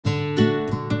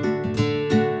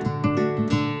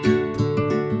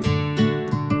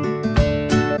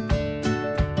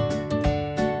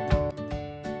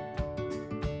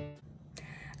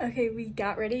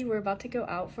got ready. We're about to go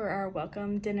out for our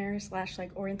welcome dinner slash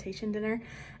like orientation dinner.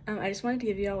 I just wanted to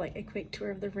give y'all like a quick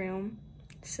tour of the room.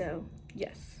 So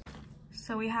yes.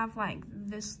 So we have like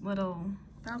this little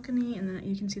balcony, and then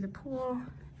you can see the pool.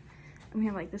 And we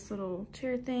have like this little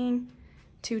chair thing,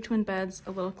 2 twin beds,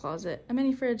 a little closet, a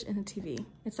mini fridge, and a TV.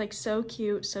 It's like so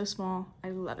cute, so small. I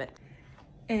love it.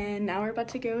 And now we're about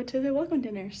to go to the welcome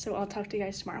dinner. So I'll talk to you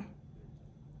guys tomorrow.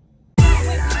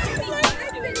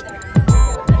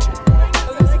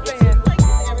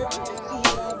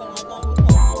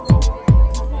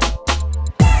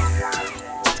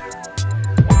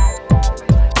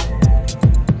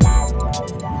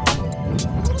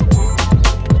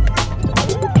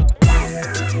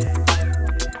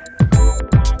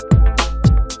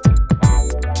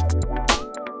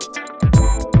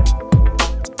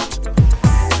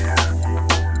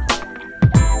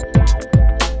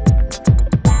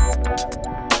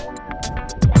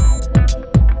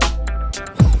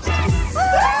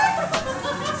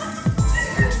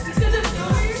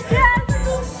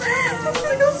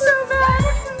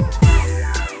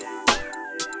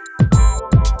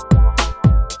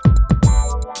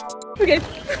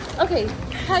 Okay,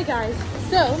 hi guys.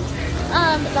 So,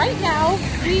 right now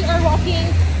we are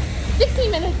walking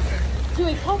 16 minutes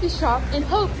to a coffee shop in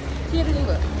hopes to get an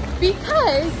Uber.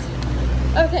 Because,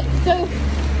 okay, so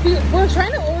we were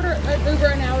trying to order an Uber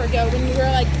an hour ago when we were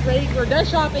like ready, we were done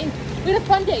shopping. We had a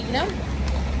fun day, you know?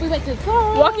 We went to the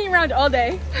car. Walking around all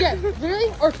day. Yeah,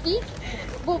 really? Our feet?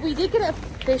 Well, we did get a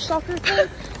fish stalker thing,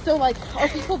 so like our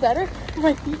feet feel better.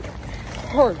 My feet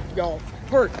hurt, y'all.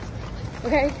 Hurt.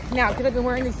 Okay, now, because I've been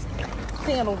wearing these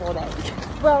sandals all day.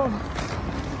 Well,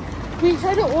 we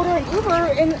tried to order an Uber,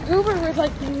 and Uber was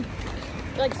like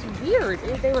weird.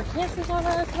 They were canceling on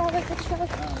us and all that good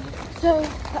stuff. So,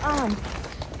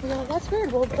 we were like, that's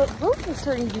weird. Well, the road was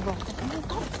starting to be blocked off. I'm like,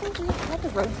 that's so weird. Not the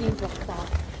road being blocked off.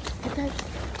 Okay.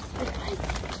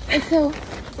 And so,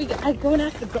 I go and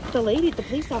ask the lady, the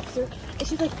police officer, and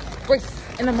she's like, race.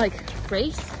 And I'm like,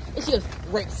 race? And she goes,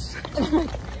 race. And I'm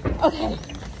like, okay.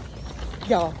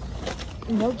 Y'all,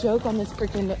 no joke on this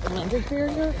freaking language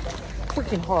barrier.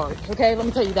 Freaking hard, okay? Let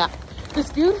me tell you that. This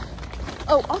dude,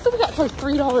 oh, also we got charged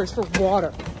 $3 for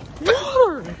water.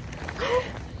 Water!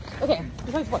 Okay,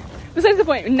 Besides the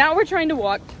point, now we're trying to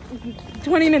walk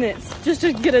 20 minutes just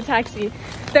to get a taxi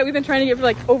that we've been trying to get for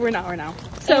like over an hour now.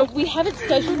 So we have it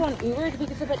scheduled on Uber to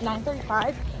pick us up at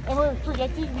 9:35, and we're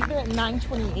projected to be there at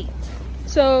 9:28.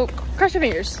 So, cross your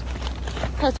fingers.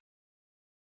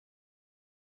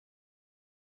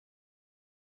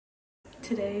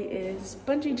 Today is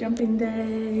bungee jumping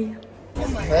day.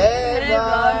 Hey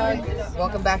vlog!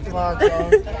 Welcome back to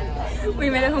vlog. We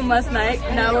made it home last night.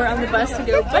 Now we're on the bus to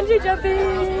go bungee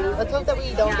jumping. Let's hope that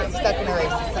we don't get stuck in a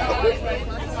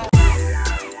race.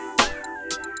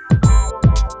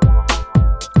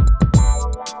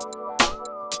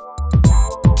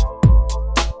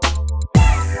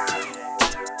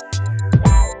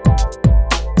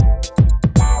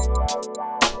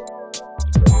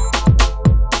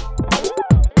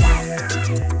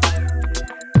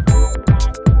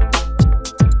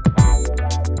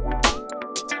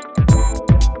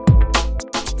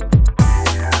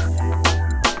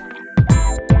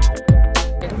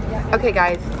 Okay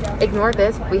guys, ignore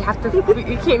this. We have to,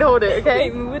 you can't hold it, okay?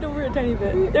 Okay, move it over a tiny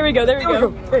bit. There we go, there we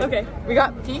go. Okay. We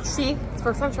got peach tea. It's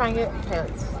first time trying it. Okay,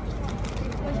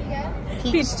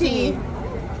 peach tea.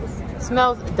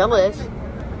 Smells delish.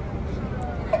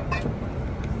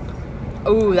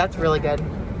 Ooh, that's really good.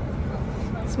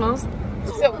 Smells?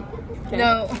 So,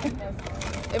 no.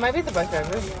 It might be the bus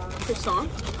driver. Croissant?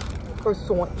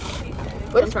 Croissant.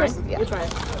 What is croissant? Yeah. We'll try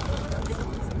it.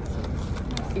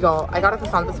 Y'all, I got a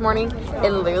croissant this morning,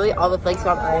 and literally all the flakes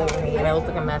got all over me, and I look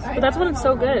like a mess. But that's when it's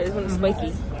so good, is when it's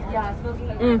flaky.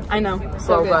 I know.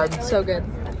 So good. So good.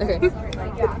 Okay.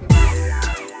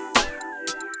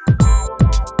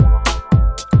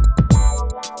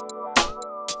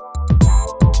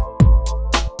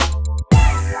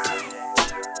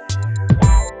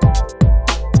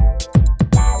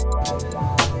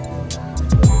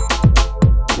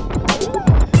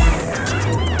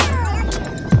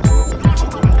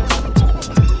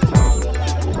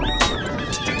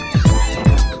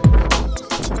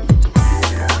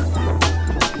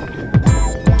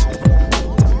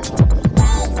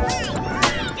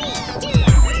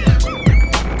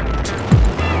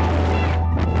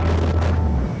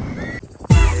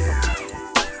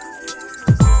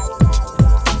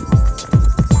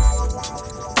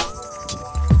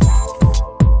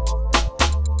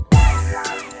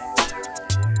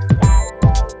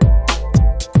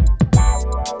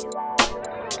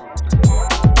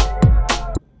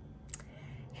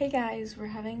 guys, we're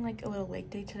having like a little lake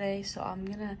day today, so I'm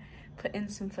gonna put in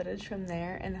some footage from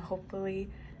there, and hopefully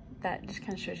that just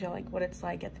kind of shows you like what it's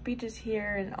like at the beaches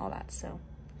here and all that. So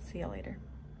see you later.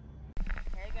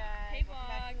 Hey guys. Hey Welcome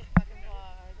vlog. back to the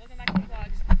vlog. Welcome back to the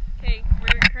vlogs. Okay,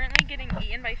 we're currently getting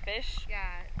eaten by fish.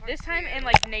 Yeah. This time in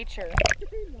like nature.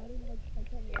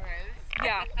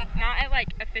 Yeah, not at like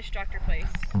a fish doctor place.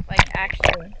 Like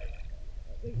actually.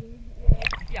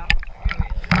 Yeah.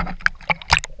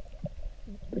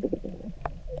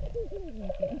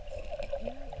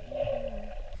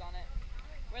 It's on it.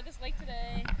 We're at this lake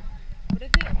today. What is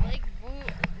it? Like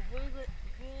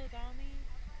Vuladami?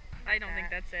 I don't think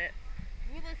that's it.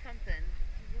 Vula something.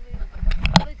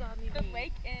 Vuladami. The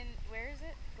lake in, where is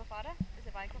it? Glafada? Is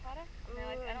it by Glafada? No,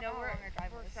 I don't know how long our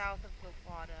drive we're was. south of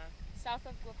Glafada. South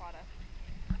of Glafada.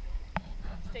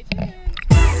 Stay tuned.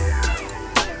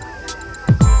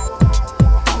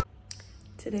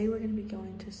 Today we're going to be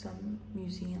going to some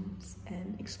museums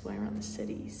and exploring around the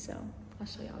city, so I'll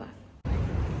show y'all that.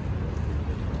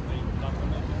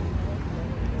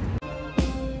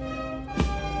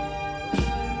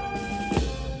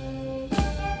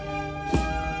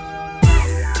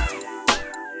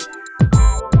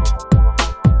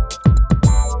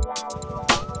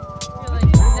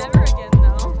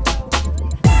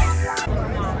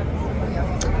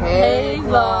 Hey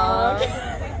vlog.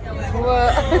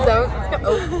 What?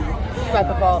 About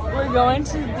the fault. We're going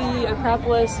to the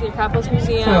Acropolis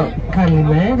Museum.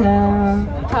 Kalimera.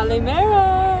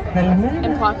 Kalimera. Kalimera.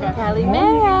 And Plaka.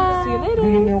 Kalimera. See you later. Do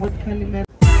you know what Kalimera?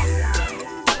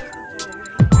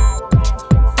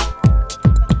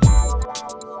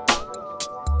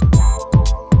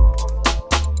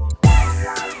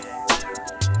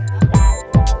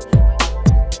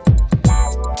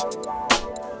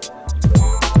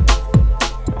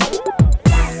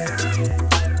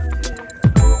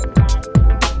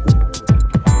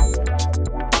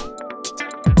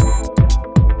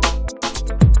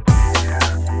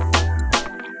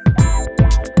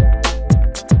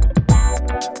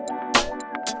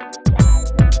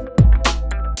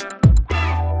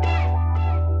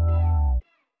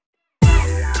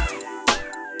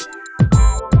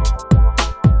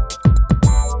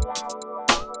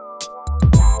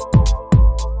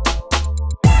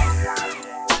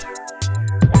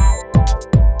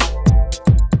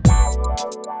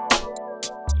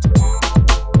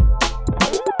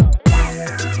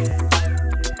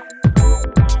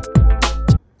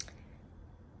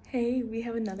 Hey, we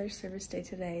have another service day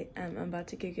today. I'm about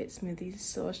to go get smoothies,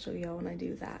 so I'll show y'all when I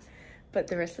do that. But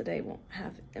the rest of the day won't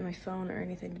have my phone or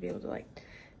anything to be able to like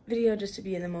video, just to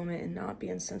be in the moment and not be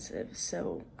insensitive.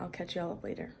 So I'll catch y'all up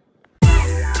later.